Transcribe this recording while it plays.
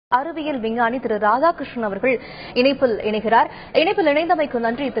அறிவியல் விஞ்ஞானி திரு ராதாகிருஷ்ணன் அவர்கள் இணைப்பில் இணைகிறார். இணைப்பில் இணைந்தமைக்கு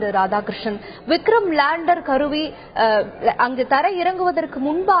நன்றி திரு ராதாகிருஷ்ணன். விக்ரம் லேண்டர் கருவி அங்கு தர இறங்குவதற்கு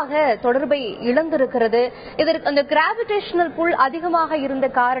முன்பாக தொடர்பை இழந்திருக்கிறது. இதற்கு அந்த கிராவிடேஷனல் புல் அதிகமாக இருந்த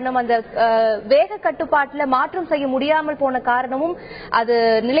காரணம், அந்த வேக கட்டுப்பாட்டில் மாற்றம் செய்ய முடியாமல் போன காரணமும் அது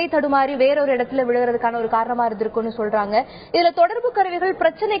நிலை தடுமாறி வேறொரு இடத்துல விழுகிறதுக்கான ஒரு காரணமா இருந்திருக்கும்னு சொல்றாங்க. இதுல தொடர்பு கருவிகள்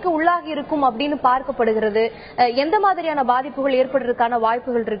பிரச்சனைக்கு உள்ளாகி இருக்கும் அப்படின்னு பார்க்கப்படுகிறது. எந்த மாதிரியான பாதிப்புகள் ஏற்படுறதுக்கான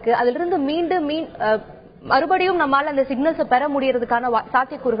வாய்ப்புகள் இருக்கு? அதிலிருந்து மீண்டும் மறுபடியும் நம்மால அந்த சிக்னல்ஸ் பெற முடியறதுக்கான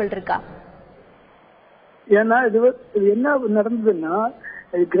சாத்தியக்கூறுகள் இருக்கா? ஏன்னா இது என்ன நடந்ததுன்னா,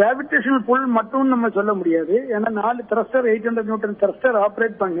 கிராவிடேஷனல் புல் மட்டும் நம்ம சொல்ல முடியாது. ஏன்னா 4 த்ரஸ்டர் 800 நியூட்டன் த்ரஸ்டர்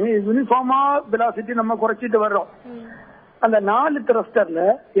ஆபரேட் பண்ணி யூனிஃபார்மா வெலாசிட்டி நம்ம குறைச்சிட்டு வர்றோம். அந்த 4 த்ரஸ்டர்ல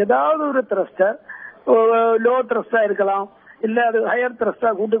ஏதாவது ஒரு த்ரஸ்டர் லோ த்ரஸ்டா இருக்கலாம், இல்ல அது ஹையர் த்ரஸ்டா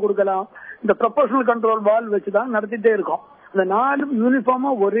கூட்டி கொடுக்கலாம். இந்த ப்ரொபோஷனல் கண்ட்ரோல் வால்வ் வச்சுதான் நடத்திட்டே இருக்கோம். அந்த 4 யூனிஃபார்மா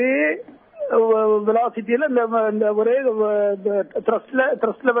ஒரே வெலாசிட்டியில இந்த ஒரே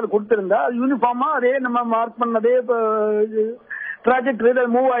த்ரஸ்ட் லெவல் கொடுத்திருந்தா யூனிஃபார்மா அதே நம்ம மார்க் பண்ணதே ட்ராஜெக்டரியில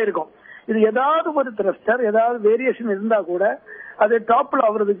மூவ் ஆயிருக்கும். இது ஏதாவது ஒரு த்ரஸ்டர் ஏதாவது வேரியேஷன் இருந்தா கூட அது டாப்ல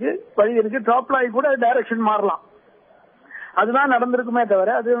ஆகுறதுக்கு வழி இருக்கு. டாப்ல ஆகி கூட டைரக்ஷன் மாறலாம். அதுதான் நடந்திருக்குமே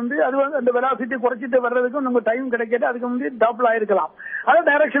தவிர அது அந்த வெலாசிட்டி குறைச்சிட்டு வர்றதுக்கும் நம்ம டைம் கிடைக்காது. அதுக்கு வந்து டாப்ல ஆயிருக்கலாம், அது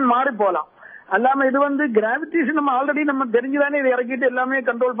டைரக்ஷன் மாறி போகலாம். அல்லாம இது கிராவிடேஷன் நம்ம ஆல்ரெடி நம்ம தெரிஞ்சுதானே இதை இறக்கிட்டு எல்லாமே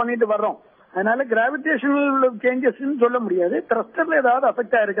கண்ட்ரோல் பண்ணிட்டு வர்றோம். அதனால கிராவிடேஷனல் சேஞ்சஸ் சொல்ல முடியாது. த்ரஸ்டர்ல ஏதாவது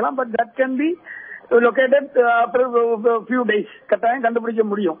affect ஆயிருக்கலாம். But that can be located after few days. கட்டாயம் கண்டுபிடிக்க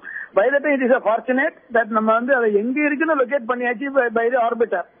முடியும். By the time it is fortunate that நம்ம அதை எங்க இருக்குன்னு லொகேட் பண்ணியாச்சு பை தி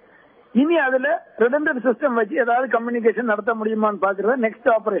ஆர்பிட்டர். இனி அதுல ரிடண்டன்ட் சிஸ்டம் வச்சு ஏதாவது கம்யூனிகேஷன் நடத்த முடியுமான்னு பாக்குறது நெக்ஸ்ட்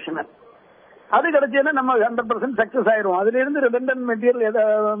ஆபரேஷன். அது கிடைச்சதுன்னா நம்ம 100% சக்சஸ் ஆயிரும். அதுல இருந்து ரிடண்டன்ட் மெட்டீரியல்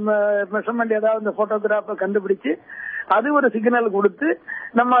மெஷர்மெண்ட் ஏதாவது இந்த போட்டோகிராஃப கண்டுபிடிச்சு அது ஒரு சிக்னல் கொடுத்து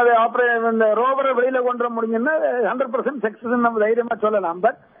நம்ம அதை இந்த ரோவரை வெளியில கொண்டு வர முடியும்னா 100% சக்சஸ் நம்ம தைரியமா சொல்லலாம்.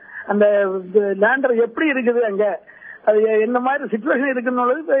 பட் அந்த லேண்டர் எப்படி இருக்குது, அங்க அது என்ன மாதிரி சிச்சுவேஷன்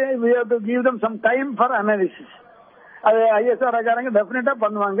இருக்குன்னு give them some time for analysis. அது ISRO காரங்க டெஃபினட்டா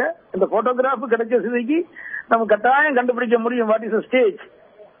பண்ணுவாங்க. இந்த போட்டோகிராஃப் கிடைச்ச சிதைக்கு நம்ம கட்டாயம் கண்டுபிடிக்க முடியும் வாட் இஸ் ஸ்டேஜ்.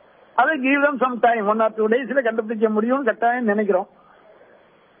 அதை give them some time, 1 or 2 daysல கண்டுபிடிக்க முடியும் கட்டாயம் நினைக்கிறோம்.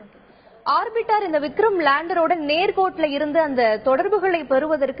 ஆர்பிட்டர் இந்த விக்ரம் லேண்டரோட நேர்கோட்ல இருந்து அந்த தொடர்புகளை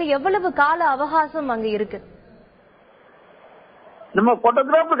பெறுவதற்கு எவ்வளவு கால அவகாசம் அங்க இருக்கு? நம்ம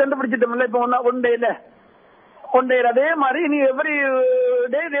போட்டோகிராஃப் கண்டுபிடிச்சிட்டோம்ல இப்ப ஒன் டே அதே மாதிரி இனி every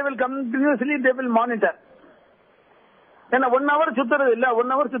day they will continuously they will monitor. ஏன்னா 1 hour சுத்துறது இல்ல,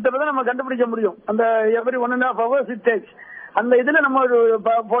 1 hour சுத்துறதை நம்ம கண்டுபிடிக்க முடியும். அந்த எவ்ரி 1.5 hours it takes. அந்த இதுல நம்ம ஒரு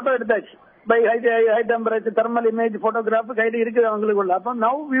போட்டோ எடுத்தாச்சு by high temperature thermal image photograph கையில இருக்குது அவங்களுக்குள்ள. அப்ப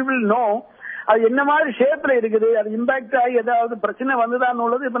நவ் வி வில் நோ அது என்ன மாதிரி ஷேப்ல இருக்குது, அது இம்பாக்ட் ஆகி ஏதாவது பிரச்சனை வந்துதான்னு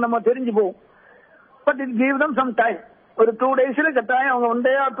உள்ளது இப்ப நம்ம தெரிஞ்சு போகும். But it give them some time. ஒரு 2 daysல கட்டாயம் அவங்க 1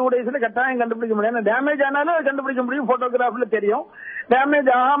 day or 2 daysல கட்டாயம் கண்டுபிடிக்க முடியும். டேமேஜ் ஆனாலும் அது கண்டுபிடிக்க முடியும், போட்டோகிராஃப்ல தெரியும்.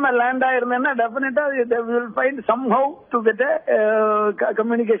 டேமேஜ் ஆகாம லேண்ட் ஆயிருந்தேன்னா டெஃபினட்டா they will find somehow to get a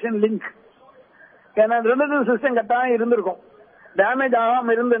communication link. ஏன்னா ரிலேட்டிவ் சிஸ்டம் கட்டாயம் இருந்திருக்கும். டேமேஜ்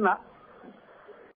ஆகாம இருந்ததுன்னா